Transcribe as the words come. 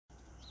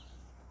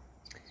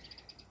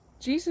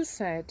Jesus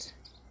said,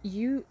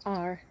 "You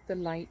are the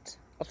light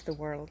of the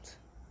world."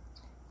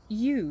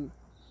 You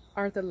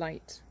are the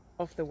light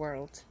of the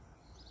world.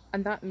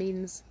 And that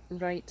means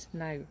right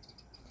now.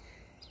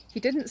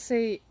 He didn't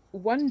say,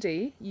 one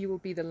day you will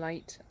be the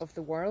light of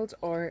the world,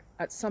 or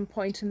at some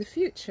point in the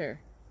future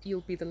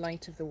you'll be the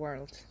light of the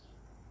world.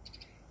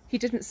 He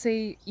didn't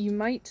say, you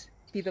might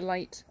be the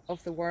light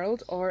of the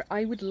world, or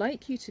I would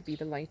like you to be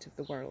the light of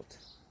the world.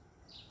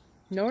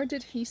 Nor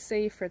did he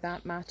say, for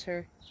that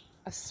matter,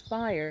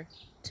 aspire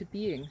to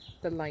being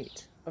the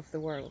light of the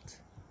world.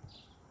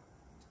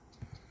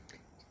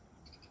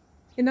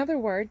 In other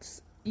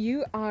words,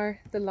 you are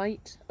the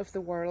light of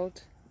the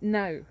world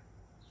now,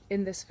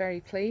 in this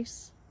very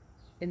place,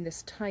 in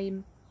this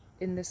time,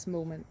 in this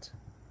moment.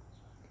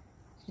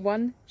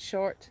 One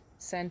short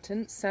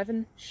sentence,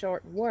 7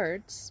 short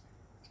words,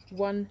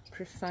 one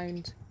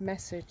profound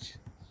message.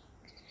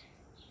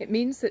 It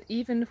means that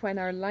even when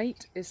our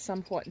light is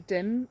somewhat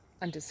dim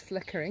and is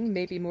flickering,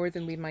 maybe more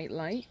than we might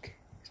like,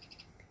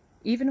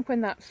 even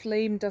when that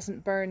flame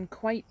doesn't burn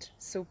quite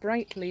so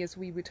brightly as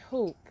we would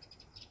hope,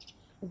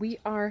 we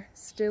are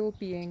still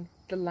being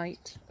the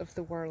light of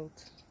the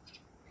world.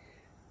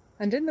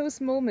 And in those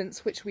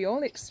moments which we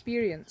all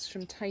experience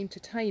from time to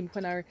time,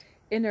 when our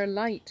inner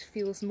light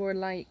feels more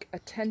like a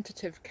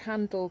tentative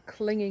candle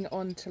clinging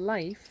on to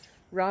life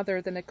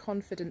rather than a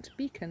confident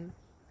beacon,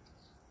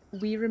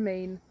 we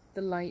remain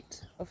the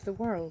light of the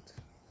world.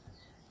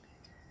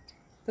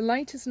 The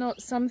light is not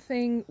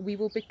something we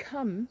will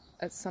become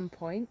at some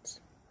point.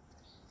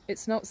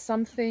 It's not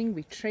something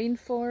we train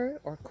for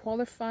or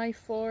qualify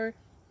for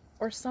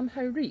or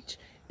somehow reach.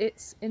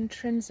 It's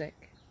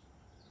intrinsic.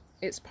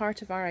 It's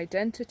part of our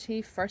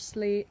identity,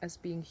 firstly, as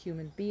being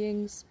human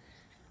beings,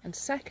 and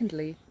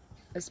secondly,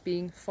 as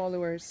being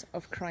followers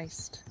of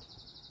Christ.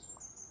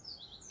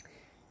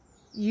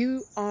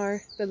 You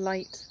are the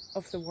light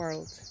of the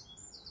world.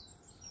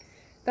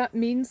 That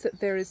means that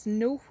there is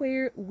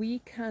nowhere we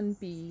can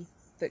be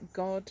that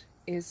God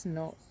is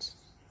not.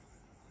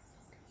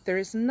 There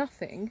is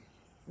nothing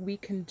we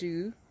can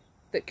do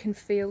that can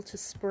fail to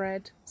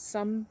spread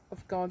some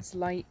of God's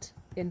light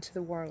into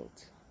the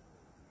world.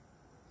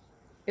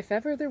 If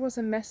ever there was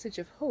a message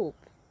of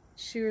hope,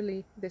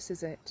 surely this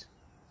is it.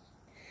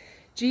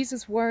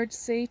 Jesus' words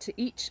say to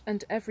each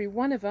and every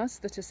one of us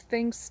that as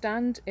things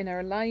stand in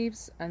our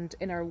lives and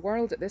in our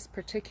world at this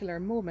particular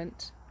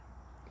moment,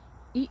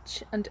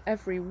 each and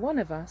every one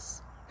of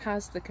us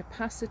has the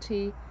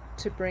capacity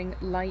to bring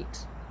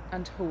light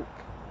and hope.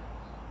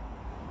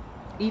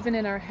 Even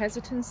in our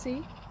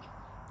hesitancy,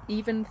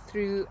 even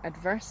through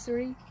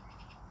adversary,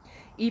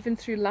 even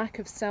through lack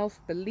of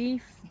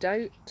self-belief,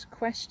 doubt,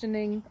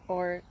 questioning,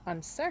 or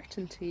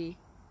uncertainty,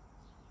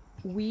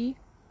 we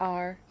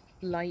are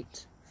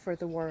light for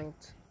the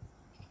world.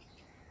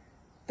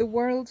 The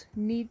world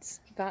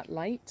needs that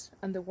light,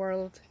 and the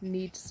world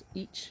needs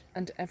each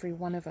and every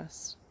one of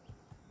us.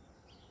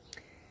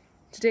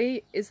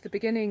 Today is the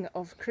beginning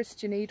of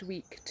Christian Aid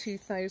Week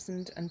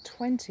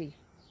 2020.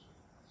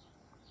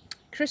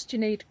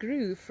 Christian Aid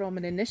grew from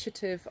an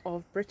initiative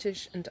of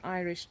British and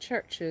Irish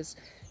churches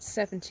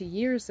 70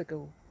 years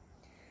ago.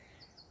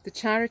 The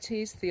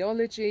charity's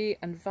theology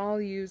and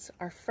values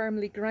are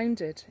firmly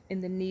grounded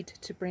in the need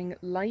to bring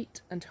light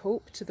and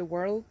hope to the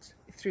world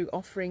through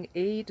offering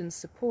aid and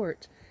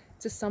support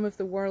to some of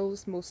the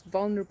world's most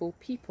vulnerable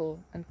people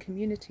and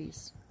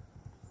communities.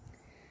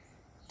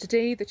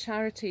 Today, the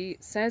charity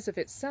says of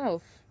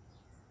itself,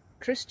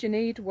 Christian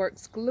Aid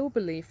works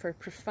globally for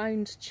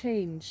profound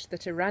change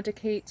that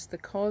eradicates the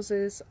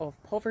causes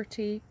of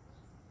poverty,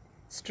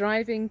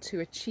 striving to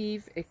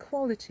achieve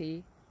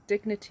equality,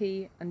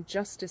 dignity and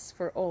justice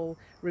for all,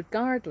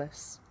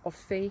 regardless of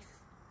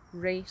faith,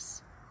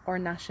 race or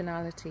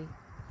nationality.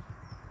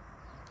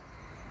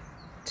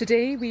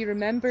 Today we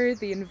remember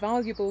the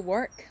invaluable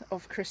work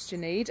of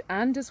Christian Aid,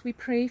 and as we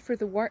pray for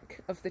the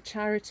work of the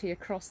charity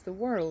across the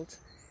world,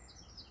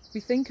 we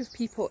think of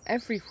people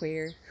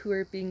everywhere who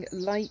are being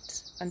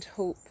light and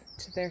hope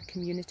to their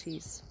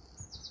communities.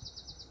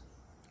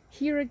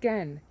 Hear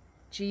again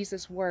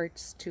Jesus'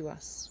 words to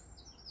us.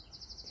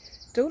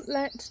 Don't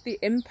let the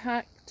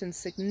impact and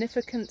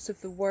significance of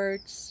the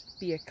words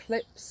be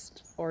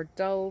eclipsed or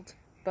dulled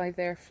by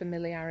their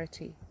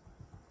familiarity.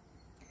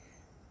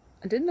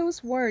 And in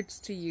those words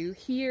to you,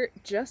 hear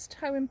just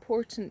how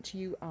important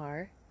you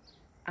are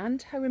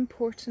and how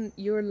important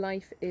your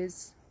life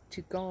is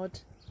to God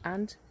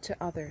and to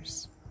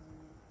others.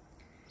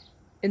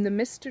 In the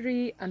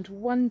mystery and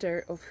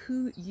wonder of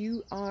who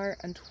you are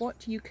and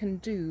what you can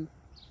do,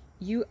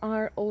 you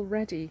are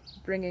already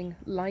bringing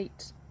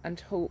light and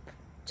hope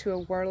to a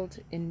world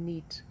in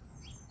need.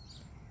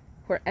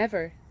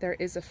 Wherever there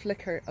is a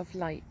flicker of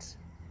light,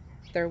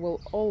 there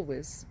will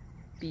always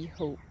be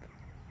hope.